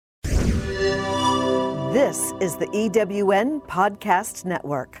This is the EWN Podcast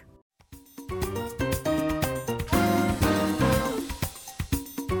Network.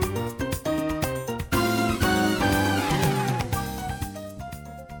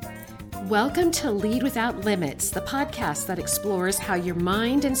 Welcome to Lead Without Limits, the podcast that explores how your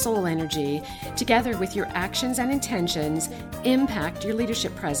mind and soul energy, together with your actions and intentions, impact your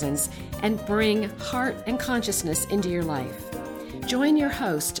leadership presence and bring heart and consciousness into your life. Join your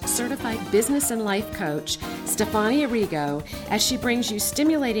host, certified business and life coach, Stefania Rigo, as she brings you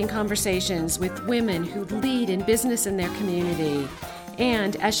stimulating conversations with women who lead in business in their community,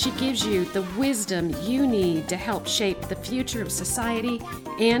 and as she gives you the wisdom you need to help shape the future of society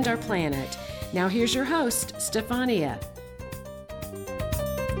and our planet. Now here's your host, Stefania.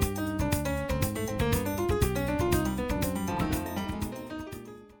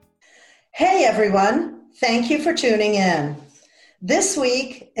 Hey everyone, thank you for tuning in. This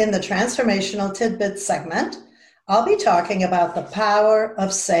week in the Transformational Tidbits segment, I'll be talking about the power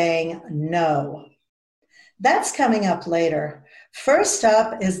of saying no. That's coming up later. First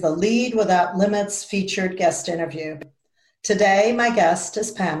up is the Lead Without Limits featured guest interview. Today, my guest is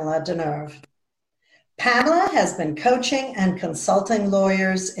Pamela DeNeuve. Pamela has been coaching and consulting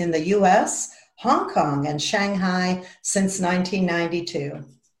lawyers in the US, Hong Kong, and Shanghai since 1992.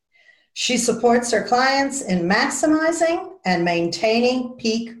 She supports her clients in maximizing and maintaining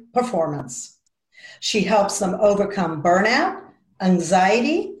peak performance. She helps them overcome burnout,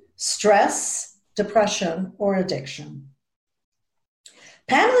 anxiety, stress, depression, or addiction.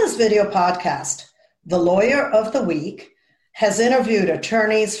 Pamela's video podcast, The Lawyer of the Week, has interviewed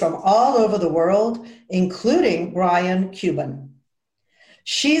attorneys from all over the world, including Brian Cuban.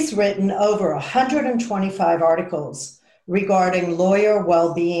 She's written over 125 articles regarding lawyer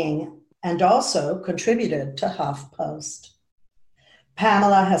well-being and also contributed to HuffPost.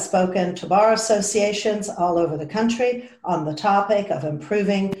 Pamela has spoken to bar associations all over the country on the topic of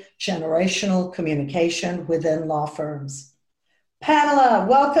improving generational communication within law firms. Pamela,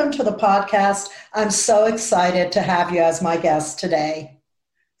 welcome to the podcast. I'm so excited to have you as my guest today.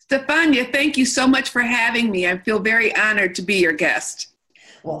 Stefania, thank you so much for having me. I feel very honored to be your guest.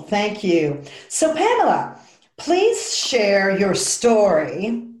 Well, thank you. So Pamela, please share your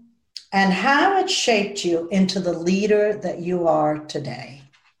story and how it shaped you into the leader that you are today.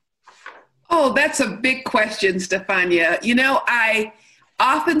 Oh, that's a big question, Stefania. You know, I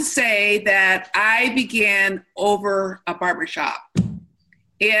often say that I began over a barbershop.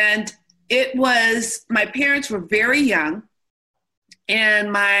 And it was, my parents were very young,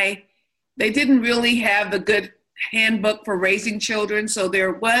 and they didn't really have a good handbook for raising children. So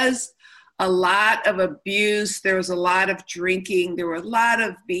there was a lot of abuse. There was a lot of drinking. There were a lot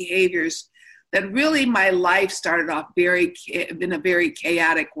of behaviors that really my life started off in a very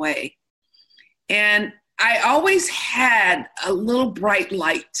chaotic way. And I always had a little bright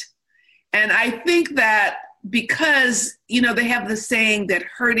light. And I think that because, you know, they have the saying that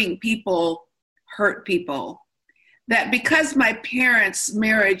hurting people hurt people, that because my parents'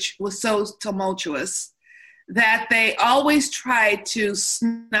 marriage was so tumultuous, that they always tried to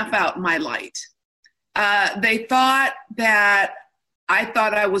snuff out my light. They thought that I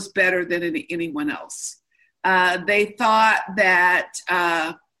thought I was better than anyone else. They thought that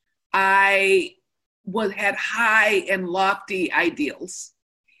I had high and lofty ideals.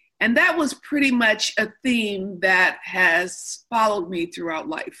 And that was pretty much a theme that has followed me throughout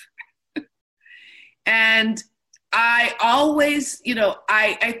life. And I always, you know,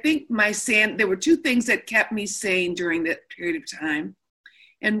 I think there were two things that kept me sane during that period of time.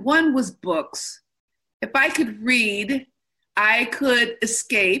 And one was books. If I could read, I could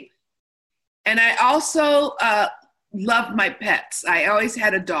escape. And I also loved my pets. I always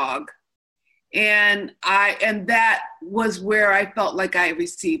had a dog. And that was where I felt like I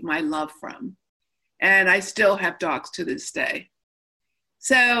received my love from. And I still have dogs to this day.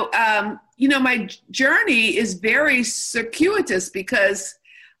 So, you know, my journey is very circuitous because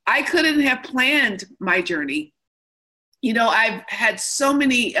I couldn't have planned my journey. You know, I've had so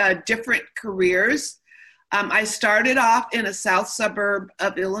many different careers. I started off in a south suburb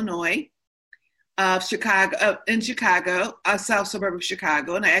of Illinois. Chicago, a south suburb of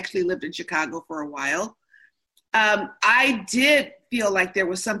Chicago, and I actually lived in Chicago for a while. I did feel like there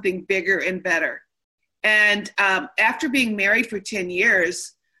was something bigger and better. And after being married for 10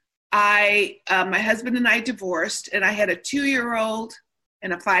 years, my husband and I divorced, and I had a 2-year-old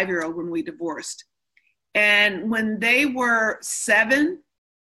and a 5-year-old when we divorced. And when they were 7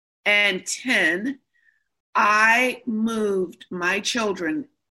 and 10, I moved my children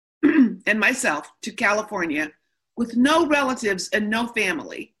and myself to California with no relatives and no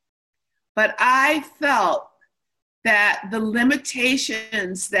family. but I felt that the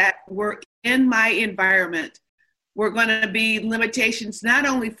limitations that were in my environment were going to be limitations not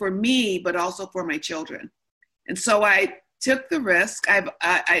only for me, but also for my children. And so I took the risk.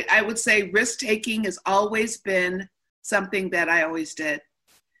 I would say risk-taking has always been something that I always did.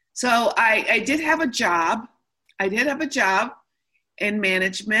 So I did have a job. I did have a job in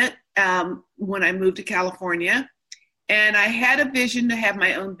management when I moved to California. And I had a vision to have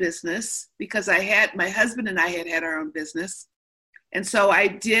my own business because my husband and I had our own business. And so I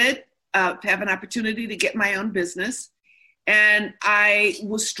did have an opportunity to get my own business. And I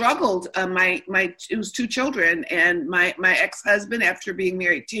struggled. It was 2 children, and my ex-husband, after being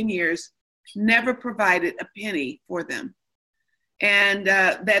married 10 years, never provided a penny for them. And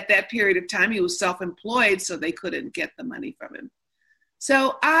that period of time, he was self-employed, so they couldn't get the money from him.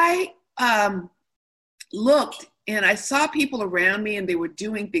 So I looked, and I saw people around me, and they were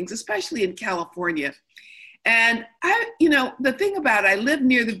doing things, especially in California. And the thing about it, I live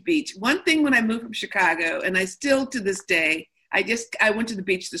near the beach. One thing when I moved from Chicago, and I still to this day, I went to the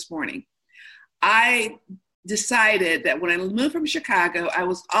beach this morning. I decided that when I moved from Chicago, I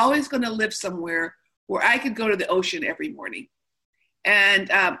was always going to live somewhere where I could go to the ocean every morning.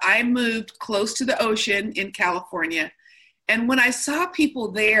 And I moved close to the ocean in California. And when I saw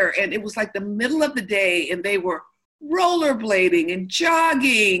people there, and it was like the middle of the day, and they were rollerblading and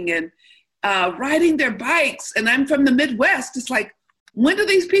jogging and riding their bikes, and I'm from the Midwest, it's like, when do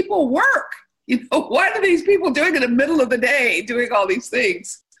these people work? What are these people doing in the middle of the day doing all these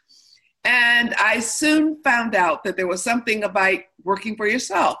things? And I soon found out that there was something about working for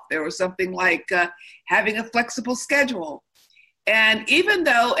yourself. There was something like having a flexible schedule. And even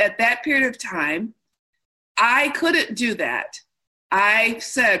though at that period of time, I couldn't do that, I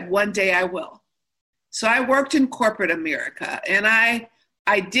said, one day I will. So I worked in corporate America, and I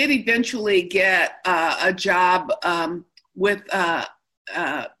did eventually get a job with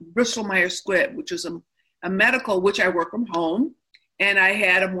Bristol Myers Squibb, which was a medical, which I work from home, and I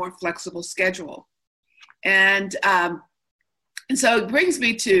had a more flexible schedule. And so it brings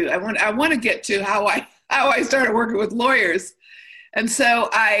me to, I want to get to how I started working with lawyers. And so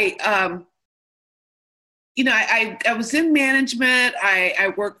I was in management.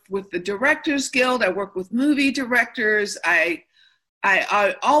 I worked with the Directors Guild. I worked with movie directors. I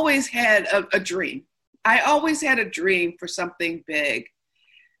always had a dream. I always had a dream for something big.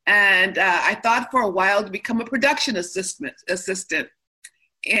 And I thought for a while to become a production assistant.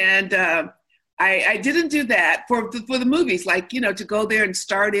 And I didn't do that for the movies, like, to go there and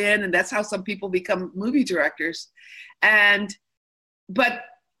start in. And that's how some people become movie directors. But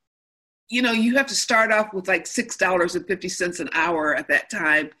you have to start off with like $6.50 an hour at that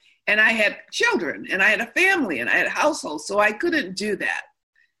time. And I had children, and I had a family, and I had a household, so I couldn't do that.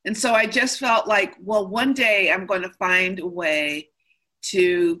 And so I just felt like, well, one day I'm going to find a way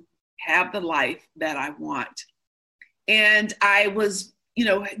to have the life that I want. And I was,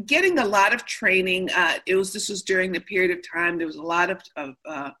 getting a lot of training. This was during the period of time. There was a lot of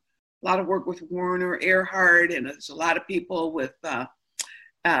work with Werner Erhard, and there's a lot of people with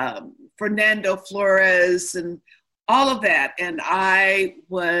Fernando Flores and all of that. And I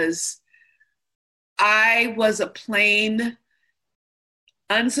was a plain,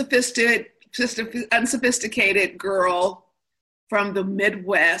 unsophisticated girl from the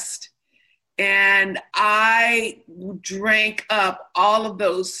Midwest. And I drank up all of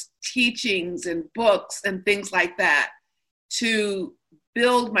those teachings and books and things like that to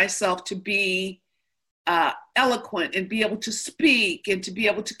build myself to be eloquent and be able to speak and to be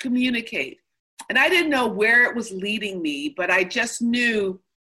able to communicate. And I didn't know where it was leading me, but I just knew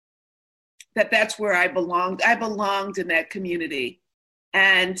that that's where I belonged. I belonged in that community.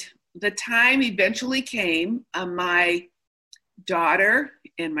 And the time eventually came. My daughter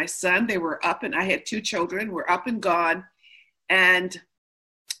and my son, they were up, and I had 2 children, were up and gone. And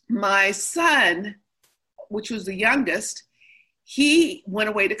my son, which was the youngest, he went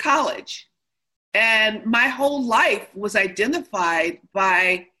away to college. And my whole life was identified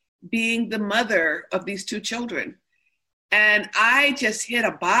by being the mother of these 2 children. And I just hit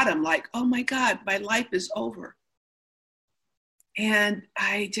a bottom, like, oh my God, my life is over. And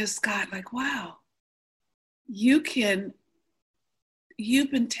I just got like, wow, you've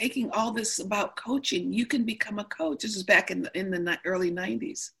been taking all this about coaching. You can become a coach. This is back in the early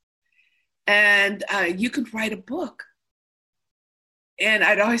 90s. And you could write a book. And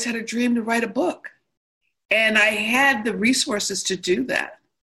I'd always had a dream to write a book. And I had the resources to do that.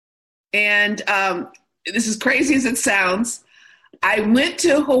 And this is crazy as it sounds, I went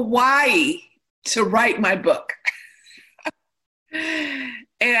to Hawaii to write my book.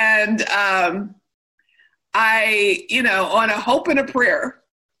 And I, on a hope and a prayer,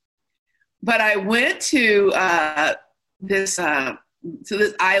 but I went to this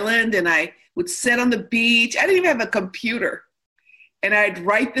island, and I would sit on the beach. I didn't even have a computer, and I'd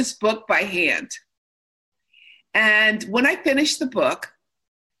write this book by hand. And when I finished the book,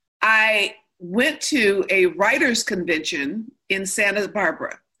 I went to a writers' convention in Santa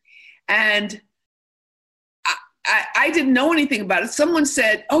Barbara, and I didn't know anything about it. Someone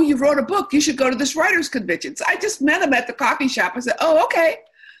said, "Oh, you wrote a book. You should go to this writers' convention." So I just met him at the coffee shop. I said, "Oh, okay."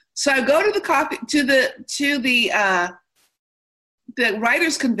 So I go to the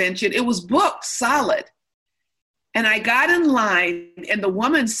writers' convention. It was booked solid, and I got in line, and the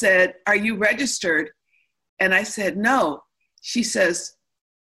woman said, "Are you registered?" And I said, "No." She says,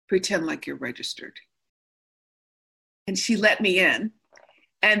 "Pretend like you're registered." And she let me in.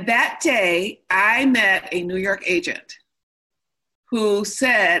 And that day, I met a New York agent who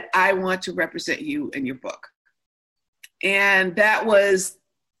said, "I want to represent you in your book." And that was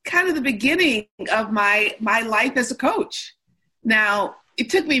kind of the beginning of my life as a coach. Now, it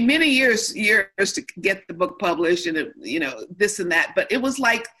took me many years to get the book published and, this and that, but it was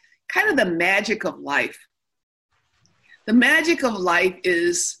like kind of the magic of life. The magic of life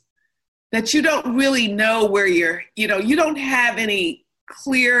is that you don't really know where you don't have any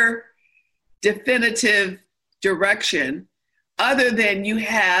clear, definitive direction other than you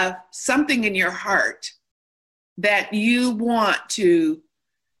have something in your heart that you want to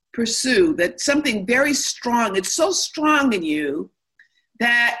pursue, that something very strong. It's so strong in you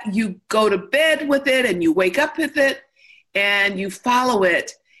that you go to bed with it and you wake up with it and you follow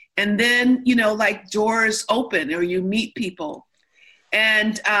it. And then, like doors open or you meet people.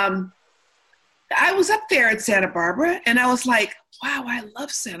 And I was up there at Santa Barbara and I was like, wow, I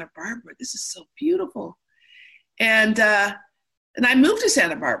love Santa Barbara. This is so beautiful. And I moved to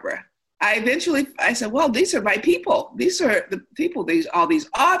Santa Barbara. I said, well, these are my people. These are the people, all these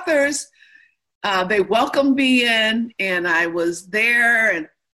authors. They welcomed me in, and I was there and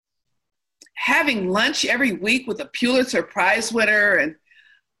having lunch every week with a Pulitzer Prize winner. And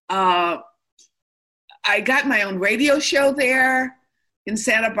I got my own radio show there in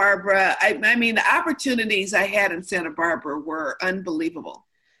Santa Barbara. I mean, the opportunities I had in Santa Barbara were unbelievable.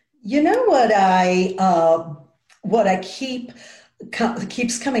 You know what I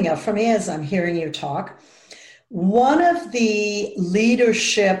keeps coming up for me as I'm hearing you talk. One of the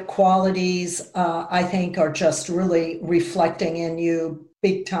leadership qualities I think are just really reflecting in you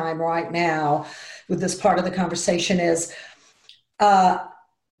big time right now with this part of the conversation is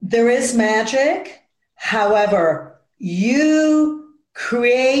there is magic. However, you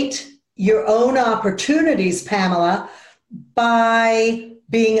create your own opportunities, Pamela, by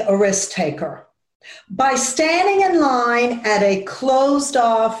being a risk taker. By standing in line at a closed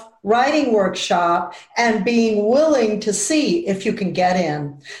off writing workshop and being willing to see if you can get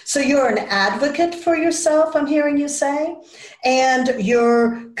in. So you're an advocate for yourself, I'm hearing you say, and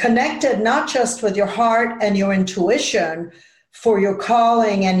you're connected not just with your heart and your intuition for your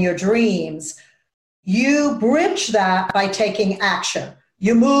calling and your dreams. You bridge that by taking action.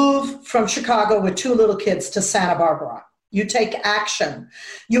 You move from Chicago with 2 little kids to Santa Barbara. You take action.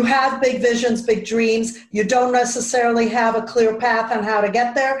 You have big visions, big dreams. You don't necessarily have a clear path on how to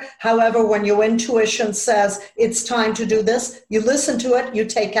get there. However, when your intuition says it's time to do this, you listen to it, you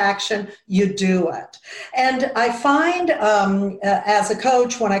take action, you do it. And I find as a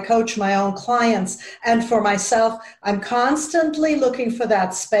coach, when I coach my own clients and for myself, I'm constantly looking for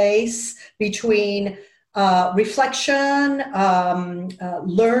that space between reflection,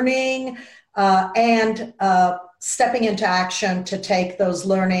 learning, and stepping into action to take those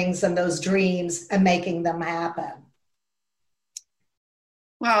learnings and those dreams and making them happen.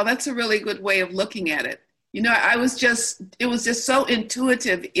 Wow, that's a really good way of looking at it. It was just so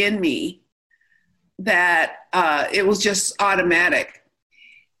intuitive in me that it was just automatic.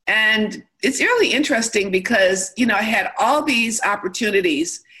 And it's really interesting because, I had all these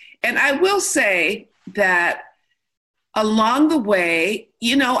opportunities. And I will say that along the way,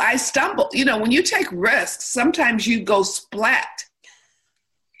 I stumbled. When you take risks, sometimes you go splat.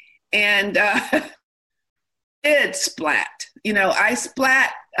 And it splat. I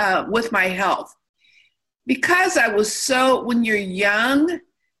splat with my health. Because I was when you're young,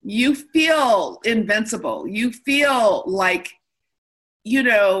 you feel invincible. You feel like,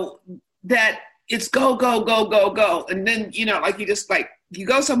 that it's go, go, go, go, go. And then, like you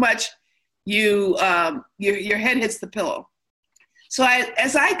go so much, your head hits the pillow. So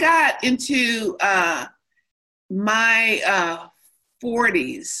as I got into my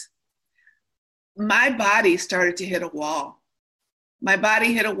 40s, my body started to hit a wall. my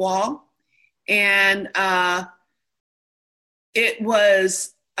body hit a wall, and it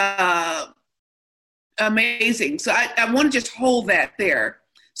was amazing. So I want to just hold that there.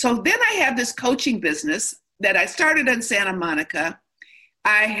 So then I had this coaching business that I started in Santa Monica.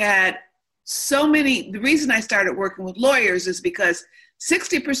 I had the reason I started working with lawyers is because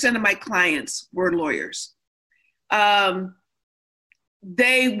 60% of my clients were lawyers.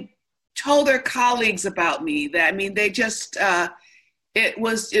 They told their colleagues about me. They just, it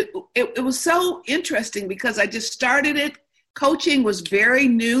was so interesting because I just started it. Coaching was very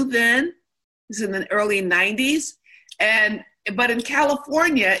new then. It was in the early 90s. But in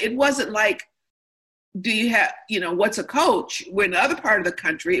California, it wasn't like, do you have, what's a coach? We're in the other part of the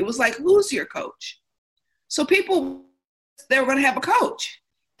country. It was like, who's your coach? So people, they were going to have a coach.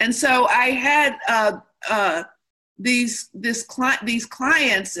 And so I had these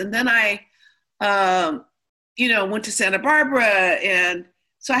clients, and then I, went to Santa Barbara. And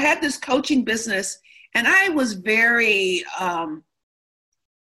so I had this coaching business, and I was very, I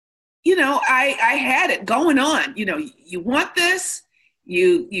had it going on. You want this,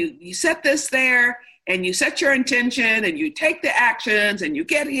 you set this there, and you set your intention, and you take the actions, and you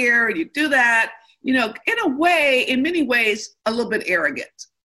get here, and you do that, in a way, in many ways, a little bit arrogant.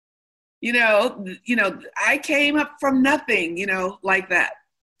 I came up from nothing, like that.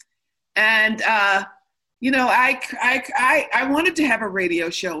 And, I wanted to have a radio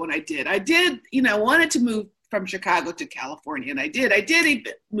show when I did, wanted to move from Chicago to California. And I did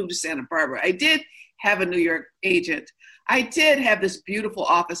move to Santa Barbara. I did have a New York agent. I did have this beautiful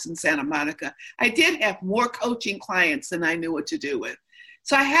office in Santa Monica. I did have more coaching clients than I knew what to do with.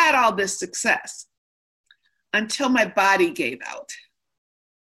 So I had all this success until my body gave out.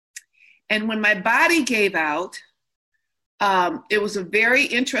 And when my body gave out, it was a very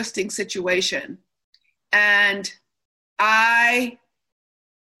interesting situation. And I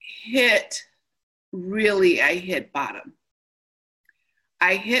hit bottom.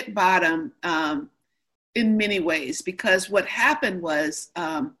 I hit bottom in many ways, because what happened was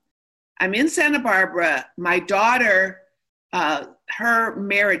I'm in Santa Barbara. My daughter, her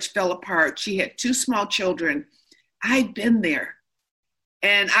marriage fell apart. She had 2 small children. I'd been there,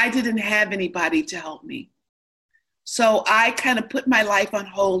 and I didn't have anybody to help me. So I kind of put my life on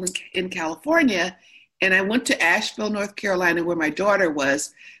hold in California, and I went to Asheville, North Carolina, where my daughter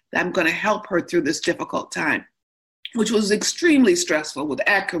was. I'm going to help her through this difficult time, which was extremely stressful with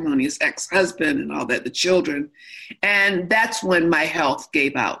acrimonious ex-husband and all that, the children. And that's when my health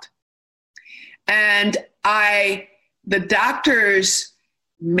gave out. And the doctors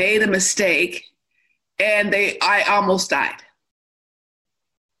made a mistake, and I almost died.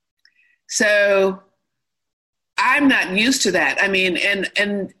 So I'm not used to that.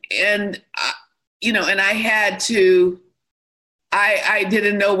 And I had to, I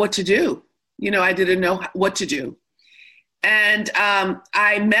didn't know what to do. I didn't know what to do. And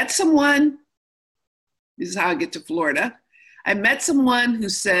I met someone, this is how I get to Florida. I met someone who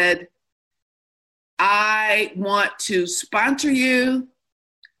said, I want to sponsor you.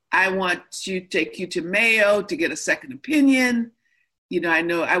 I want to take you to Mayo to get a second opinion. I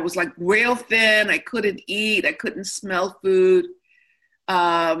know I was like rail thin. I couldn't eat. I couldn't smell food.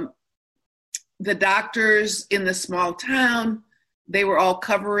 The doctors in the small town, they were all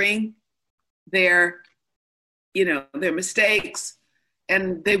covering their mistakes,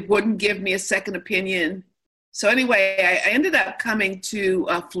 and they wouldn't give me a second opinion. So anyway, I ended up coming to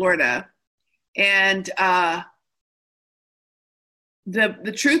Florida, and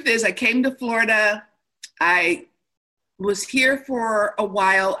the truth is, I came to Florida. I was here for a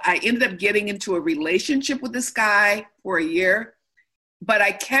while. I ended up getting into a relationship with this guy for a year, but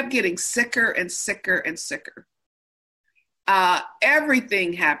I kept getting sicker and sicker and sicker.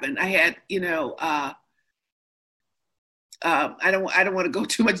 Everything happened. I had, I don't want to go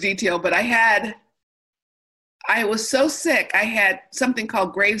too much detail, but I was so sick. I had something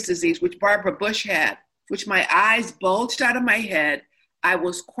called Graves' disease, which Barbara Bush had, which my eyes bulged out of my head. I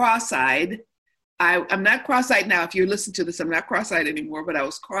was cross-eyed. I'm not cross-eyed now. If you listen to this, I'm not cross-eyed anymore, but I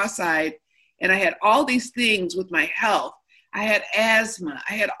was cross-eyed, and I had all these things with my health. I had asthma.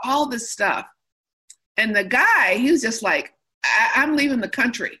 I had all this stuff. And the guy, he was just like, I'm leaving the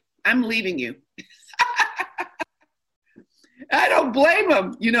country. I'm leaving you. I don't blame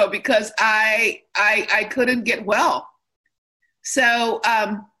him, because I couldn't get well. So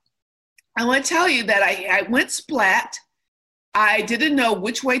I want to tell you that I went splat. I didn't know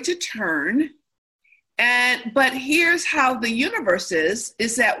which way to turn. But here's how the universe is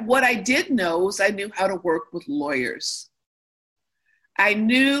that what I did know is I knew how to work with lawyers. I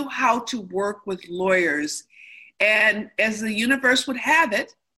knew how to work with lawyers. And as the universe would have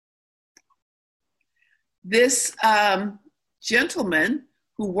it, this gentleman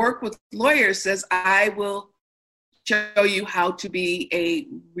who worked with lawyers says, I will show you how to be a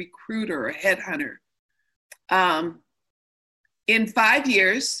recruiter, a headhunter. In 5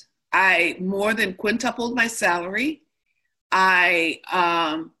 years, I more than quintupled my salary. I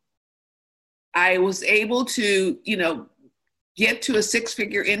was able to, get to a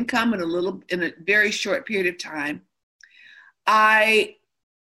 6-figure income in a very short period of time. I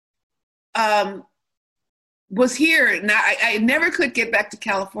was here. Now, I never could get back to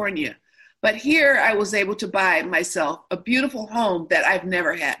California, but here I was able to buy myself a beautiful home that I've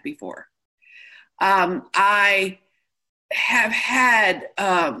never had before. I have had,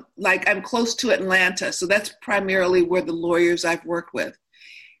 I'm close to Atlanta, so that's primarily where the lawyers I've worked with.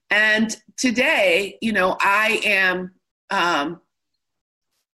 And today, I am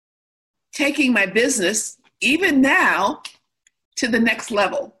taking my business, even now, to the next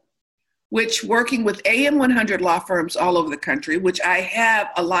level, which working with AM 100 law firms all over the country, which I have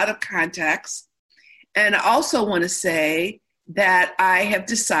a lot of contacts. And I also want to say that I have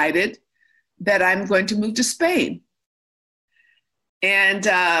decided that I'm going to move to Spain. And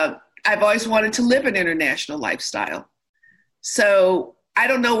I've always wanted to live an international lifestyle. So I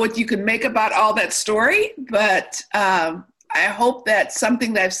don't know what you can make about all that story, but I hope that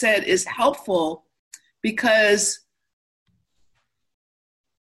something that I've said is helpful, because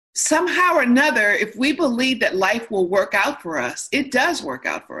somehow or another, if we believe that life will work out for us, it does work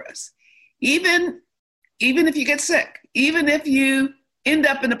out for us. Even if you get sick, even if you end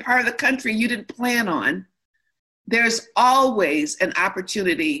up in a part of the country you didn't plan on, there's always an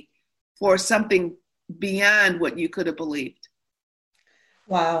opportunity for something beyond what you could have believed.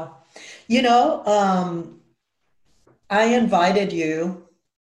 Wow. I invited you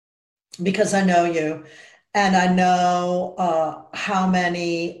because I know you, and I know how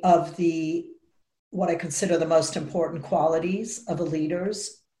many of what I consider the most important qualities of a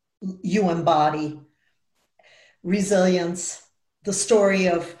leader's you embody. Resilience, the story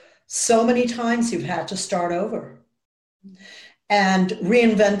of so many times you've had to start over, and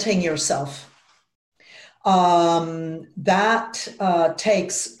reinventing yourself. That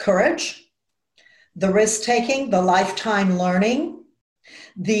takes courage, the risk-taking, the lifetime learning,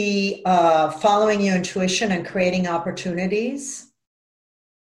 the following your intuition and creating opportunities.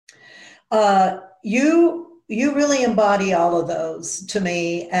 You really embody all of those to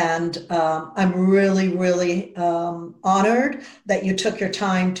me, and I'm really, really honored that you took your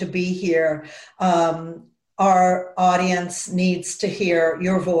time to be here. Our audience needs to hear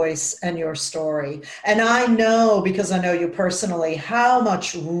your voice and your story. And I know, because I know you personally, how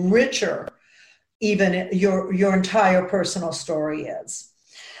much richer even your entire personal story is.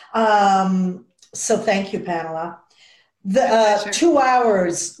 So thank you, Pamela. The 2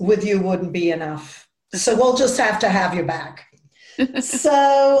 hours with you wouldn't be enough. So we'll just have to have you back.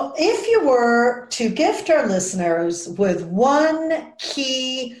 So if you were to gift our listeners with one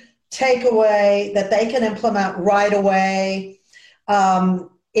key takeaway that they can implement right away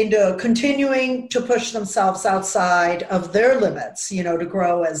into continuing to push themselves outside of their limits, to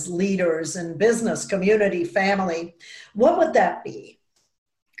grow as leaders in business, community, family, what would that be?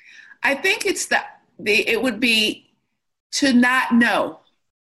 I think it would be to not know.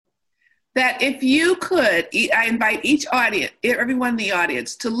 That if you could, I invite each audience, everyone in the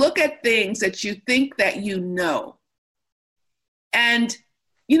audience, to look at things that you think that you know. And,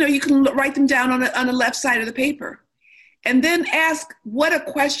 you can write them down on the left side of the paper. And then ask what a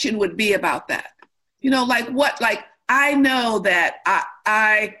question would be about that. I know that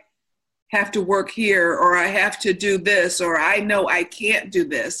I have to work here, or I have to do this, or I know I can't do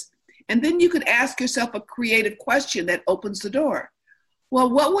this. And then you could ask yourself a creative question that opens the door. Well,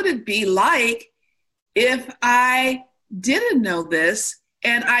 what would it be like if I didn't know this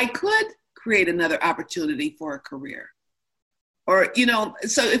and I could create another opportunity for a career? Or,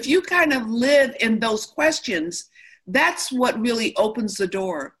 so if you kind of live in those questions, that's what really opens the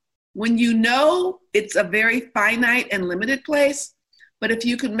door. When you know it's a very finite and limited place, but if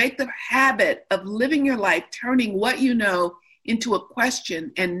you can make the habit of living your life, turning what you know into a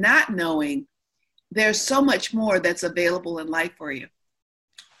question and not knowing, there's so much more that's available in life for you.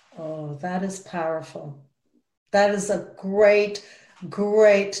 Oh, that is powerful. That is a great,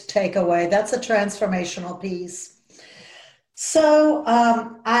 great takeaway. That's a transformational piece. So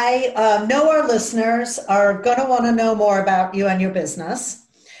I know our listeners are going to want to know more about you and your business.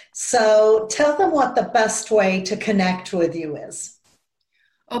 So tell them what the best way to connect with you is.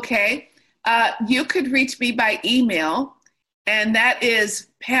 Okay. You could reach me by email, and that is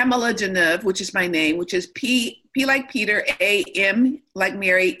Pamela DeNeuve, which is my name, which is P like Peter, A-M like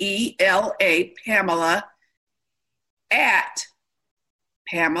Mary, E-L-A, Pamela, at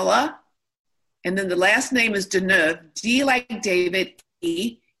Pamela, and then the last name is DeNeuve, D like David,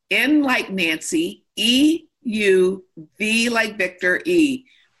 E, N like Nancy, E-U-V like Victor, E,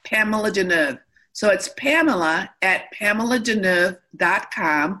 Pamela DeNeuve. So it's Pamela at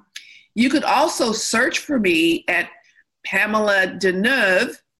PamelaDeNeuve.com. You could also search for me at Pamela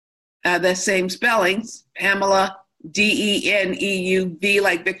DeNeuve, the same spellings, Pamela, D-E-N-E-U-V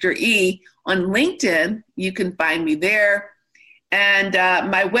like Victor, E, on LinkedIn. You can find me there. And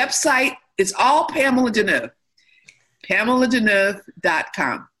my website is all Pamela DeNeuve,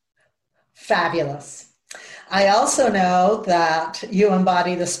 PamelaDeNeuve.com. Fabulous. I also know that you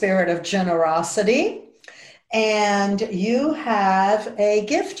embody the spirit of generosity, and you have a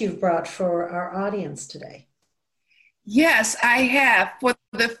gift you've brought for our audience today. Yes, I have. For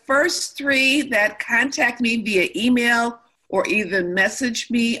the first 3 that contact me via email or either message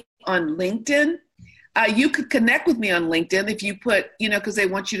me on LinkedIn, you could connect with me on LinkedIn if you put, because they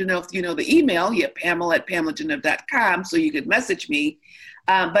want you to know if you know the email, Pamela at PamelaDeNeuve.com, so you could message me.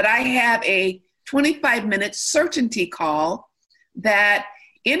 But I have a 25-minute certainty call that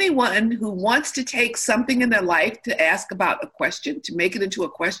anyone who wants to take something in their life to ask about a question, to make it into a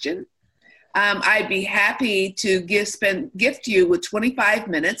question, I'd be happy to gift you with 25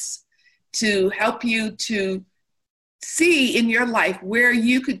 minutes to help you to see in your life where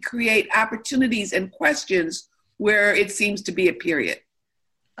you could create opportunities and questions where it seems to be a period.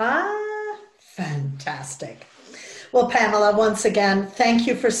 Fantastic. Well, Pamela, once again, thank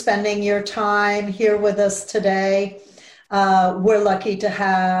you for spending your time here with us today. We're lucky to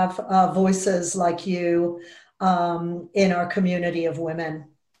have voices like you in our community of women.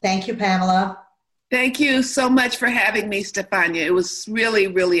 Thank you, Pamela. Thank you so much for having me, Stefania. It was really,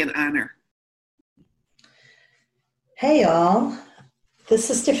 really an honor. Hey, y'all. This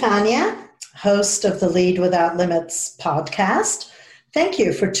is Stefania, host of the Lead Without Limits podcast. Thank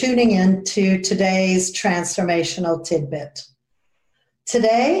you for tuning in to today's transformational tidbit.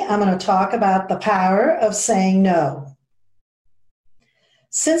 Today, I'm going to talk about the power of saying no.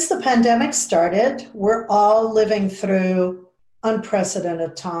 Since the pandemic started, we're all living through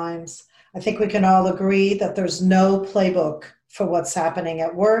unprecedented times. I think we can all agree that there's no playbook for what's happening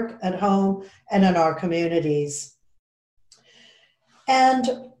at work, at home, and in our communities. And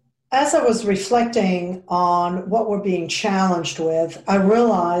as I was reflecting on what we're being challenged with, I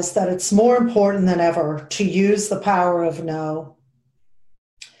realized that it's more important than ever to use the power of no.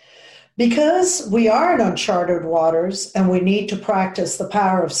 Because we are in uncharted waters and we need to practice the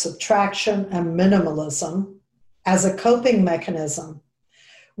power of subtraction and minimalism as a coping mechanism,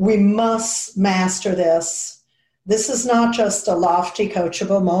 we must master this. This is not just a lofty,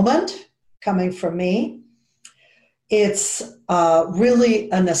 coachable moment coming from me. It's really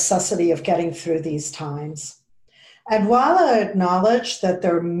a necessity of getting through these times. And while I acknowledge that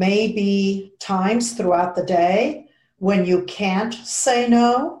there may be times throughout the day when you can't say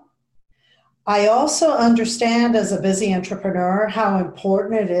no, I also understand as a busy entrepreneur how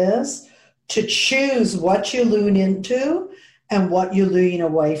important it is to choose what you lean into and what you lean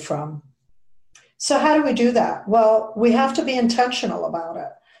away from. So how do we do that? Well, we have to be intentional about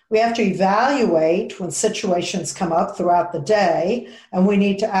it. We have to evaluate when situations come up throughout the day, and we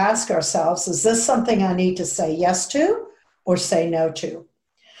need to ask ourselves, is this something I need to say yes to or say no to?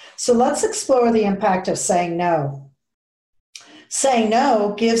 So let's explore the impact of saying no. Saying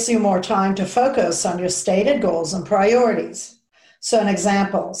no gives you more time to focus on your stated goals and priorities. So an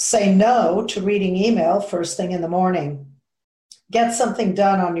example, say no to reading email first thing in the morning. Get something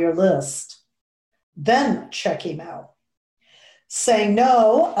done on your list. Then check email. Saying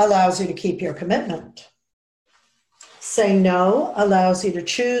no allows you to keep your commitment. Saying no allows you to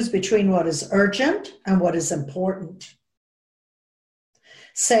choose between what is urgent and what is important.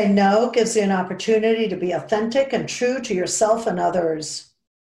 Saying no gives you an opportunity to be authentic and true to yourself and others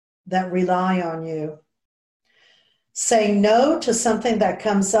that rely on you. Saying no to something that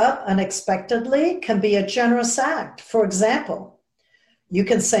comes up unexpectedly can be a generous act. For example, you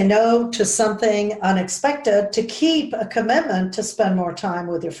can say no to something unexpected to keep a commitment to spend more time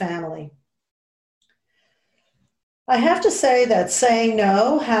with your family. I have to say that saying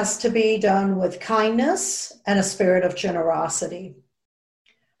no has to be done with kindness and a spirit of generosity.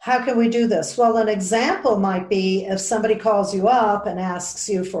 How can we do this? Well, an example might be if somebody calls you up and asks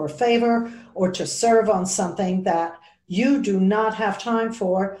you for a favor or to serve on something that you do not have time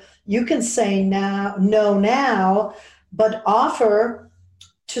for, you can say no now, but offer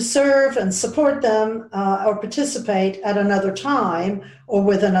to serve and support them or participate at another time or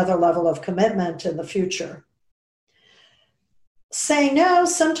with another level of commitment in the future. Saying no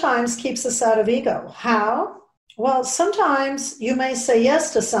sometimes keeps us out of ego. How? Well, sometimes you may say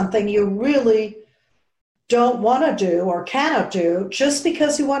yes to something you really don't want to do or cannot do just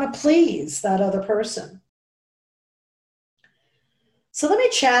because you want to please that other person. So let me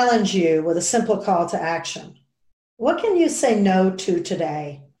challenge you with a simple call to action. What can you say no to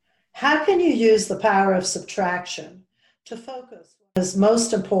today? How can you use the power of subtraction to focus on what is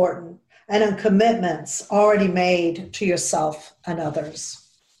most important and on commitments already made to yourself and others?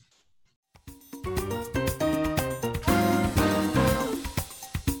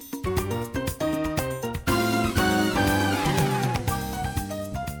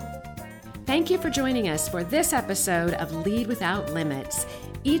 Thank you for joining us for this episode of Lead Without Limits.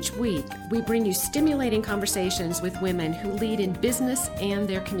 Each week, we bring you stimulating conversations with women who lead in business and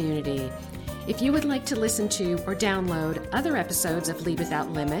their community. If you would like to listen to or download other episodes of Lead Without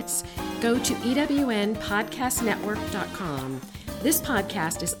Limits, go to ewnpodcastnetwork.com. This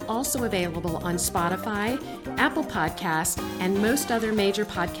podcast is also available on Spotify, Apple Podcasts, and most other major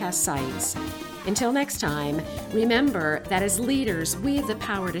podcast sites. Until next time, remember that as leaders, we have the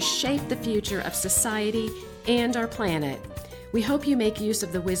power to shape the future of society and our planet. We hope you make use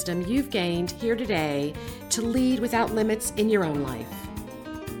of the wisdom you've gained here today to lead without limits in your own life.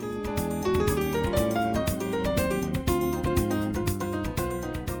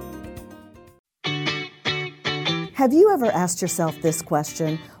 Have you ever asked yourself this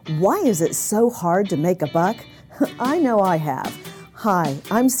question? Why is it so hard to make a buck? I know I have. Hi,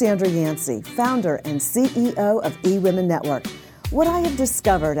 I'm Sandra Yancey, founder and CEO of eWomen Network. What I have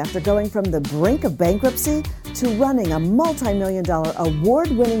discovered after going from the brink of bankruptcy to running a multi-million-dollar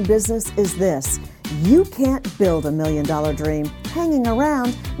award-winning business is this: you can't build $1 million dream hanging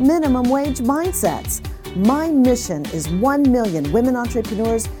around minimum wage mindsets. My mission is 1 million women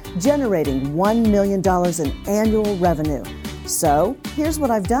entrepreneurs generating $1 million in annual revenue. So here's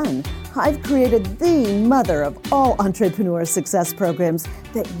what I've done. I've created the mother of all entrepreneur success programs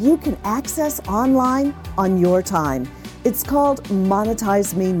that you can access online on your time. It's called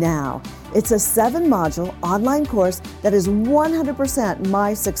Monetize Me Now. It's a 7-module online course that is 100%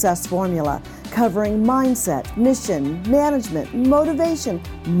 my success formula, covering mindset, mission, management, motivation,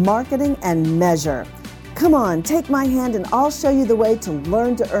 marketing, and measure. Come on, take my hand and I'll show you the way to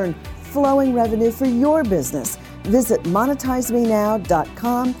learn to earn flowing revenue for your business. Visit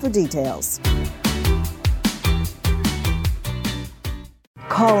monetizemenow.com for details.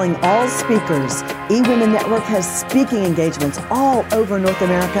 Calling all speakers, eWomen Network has speaking engagements all over North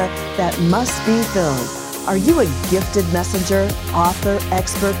America that must be filled. Are you a gifted messenger, author,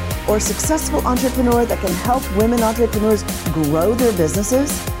 expert, or successful entrepreneur that can help women entrepreneurs grow their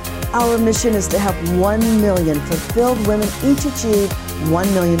businesses? Our mission is to help 1 million fulfilled women each achieve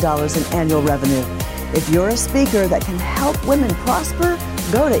 $1 million in annual revenue. If you're a speaker that can help women prosper,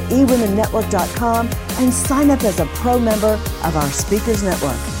 go to eWomenNetwork.com and sign up as a pro member of our Speakers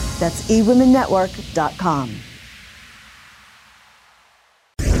Network. That's eWomenNetwork.com.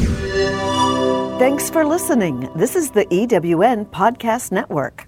 Thanks for listening. This is the EWN Podcast Network.